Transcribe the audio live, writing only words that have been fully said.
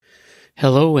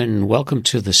Hello and welcome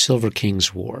to the Silver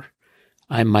King's War.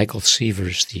 I'm Michael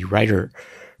Sievers, the writer,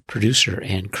 producer,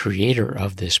 and creator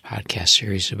of this podcast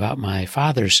series about my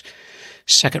father's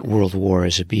Second World War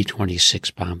as a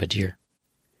B-26 bombardier.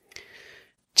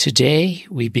 Today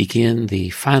we begin the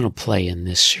final play in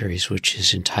this series, which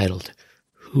is entitled,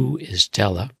 Who is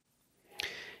Della?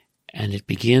 And it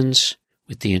begins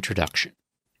with the introduction.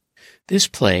 This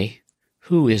play,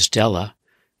 Who is Della,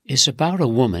 is about a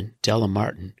woman, Della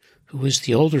Martin, who was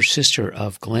the older sister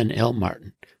of Glenn L.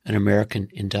 Martin, an American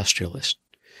industrialist.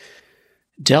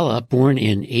 Della, born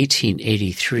in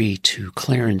 1883 to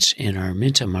Clarence and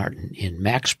Arminta Martin in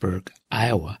Macksburg,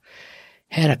 Iowa,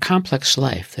 had a complex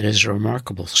life that is a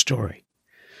remarkable story.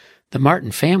 The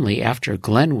Martin family, after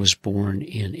Glenn was born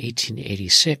in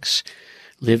 1886,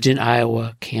 lived in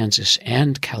Iowa, Kansas,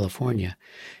 and California,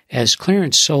 as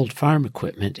Clarence sold farm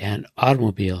equipment and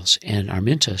automobiles and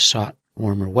Arminta sought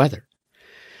warmer weather.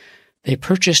 They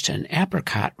purchased an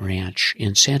apricot ranch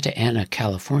in Santa Ana,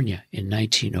 California in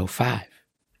 1905.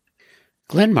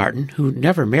 Glenn Martin, who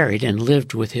never married and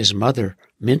lived with his mother,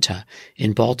 Minta,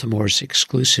 in Baltimore's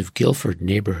exclusive Guilford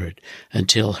neighborhood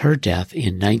until her death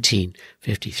in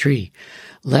 1953,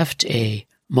 left a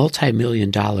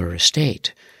multi-million-dollar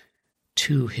estate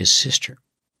to his sister.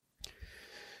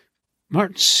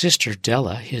 Martin's sister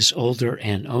Della, his older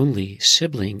and only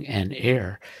sibling and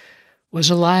heir, was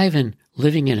alive and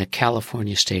living in a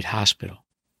California state hospital.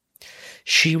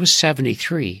 She was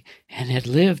 73 and had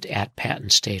lived at Patton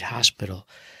State Hospital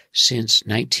since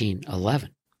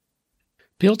 1911.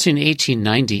 Built in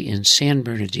 1890 in San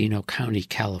Bernardino County,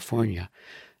 California,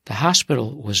 the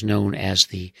hospital was known as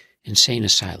the Insane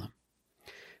Asylum.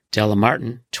 Della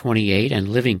Martin, 28 and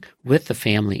living with the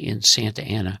family in Santa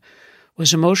Ana,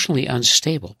 was emotionally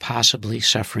unstable, possibly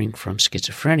suffering from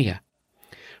schizophrenia.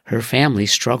 Her family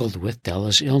struggled with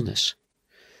Della's illness.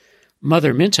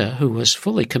 Mother Minta, who was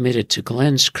fully committed to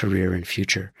Glenn's career and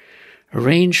future,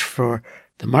 arranged for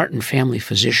the Martin family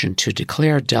physician to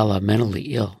declare Della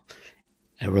mentally ill,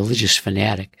 a religious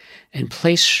fanatic, and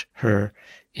place her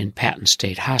in Patton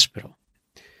State Hospital.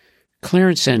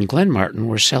 Clarence and Glenn Martin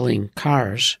were selling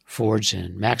cars, Fords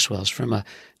and Maxwells, from a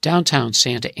downtown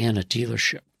Santa Ana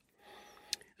dealership.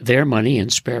 Their money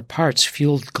and spare parts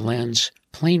fueled Glenn's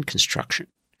plane construction.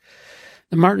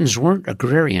 The Martins weren't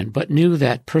agrarian, but knew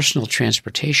that personal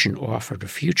transportation offered a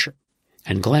future,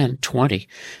 and Glenn, 20,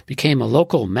 became a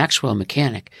local Maxwell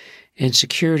mechanic and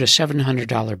secured a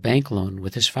 $700 bank loan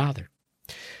with his father.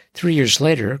 3 years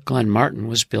later, Glenn Martin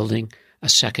was building a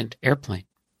second airplane.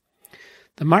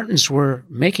 The Martins were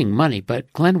making money,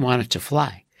 but Glenn wanted to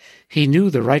fly. He knew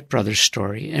the Wright brothers'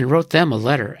 story and wrote them a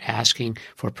letter asking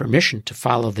for permission to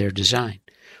follow their design.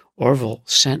 Orville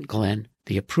sent Glenn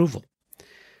the approval.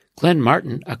 Glenn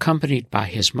Martin, accompanied by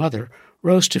his mother,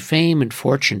 rose to fame and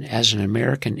fortune as an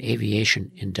American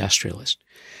aviation industrialist.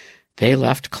 They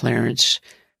left Clarence,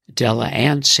 Della,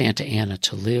 and Santa Ana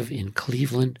to live in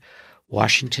Cleveland,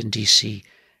 Washington, D.C.,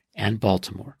 and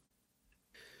Baltimore.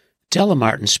 Della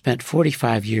Martin spent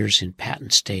 45 years in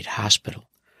Patton State Hospital.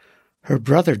 Her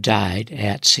brother died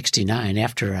at 69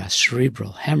 after a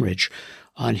cerebral hemorrhage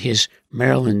on his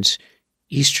Maryland's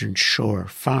Eastern Shore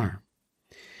farm.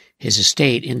 His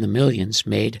estate in the millions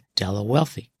made Della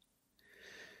wealthy.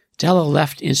 Della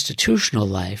left institutional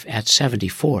life at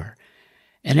 74,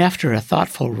 and after a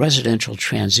thoughtful residential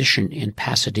transition in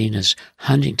Pasadena's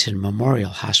Huntington Memorial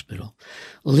Hospital,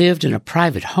 lived in a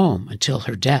private home until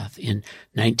her death in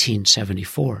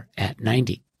 1974 at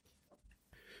 90.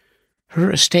 Her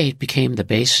estate became the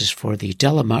basis for the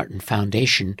Della Martin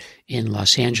Foundation in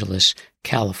Los Angeles,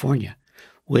 California,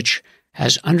 which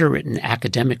has underwritten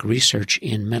academic research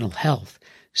in mental health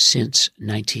since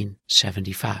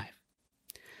 1975.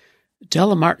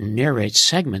 Della Martin narrates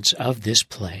segments of this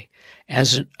play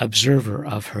as an observer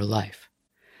of her life,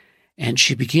 and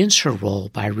she begins her role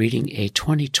by reading a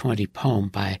 2020 poem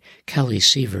by Kelly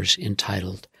Sievers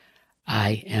entitled,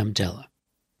 I Am Della.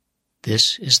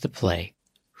 This is the play,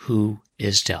 Who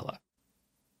is Della?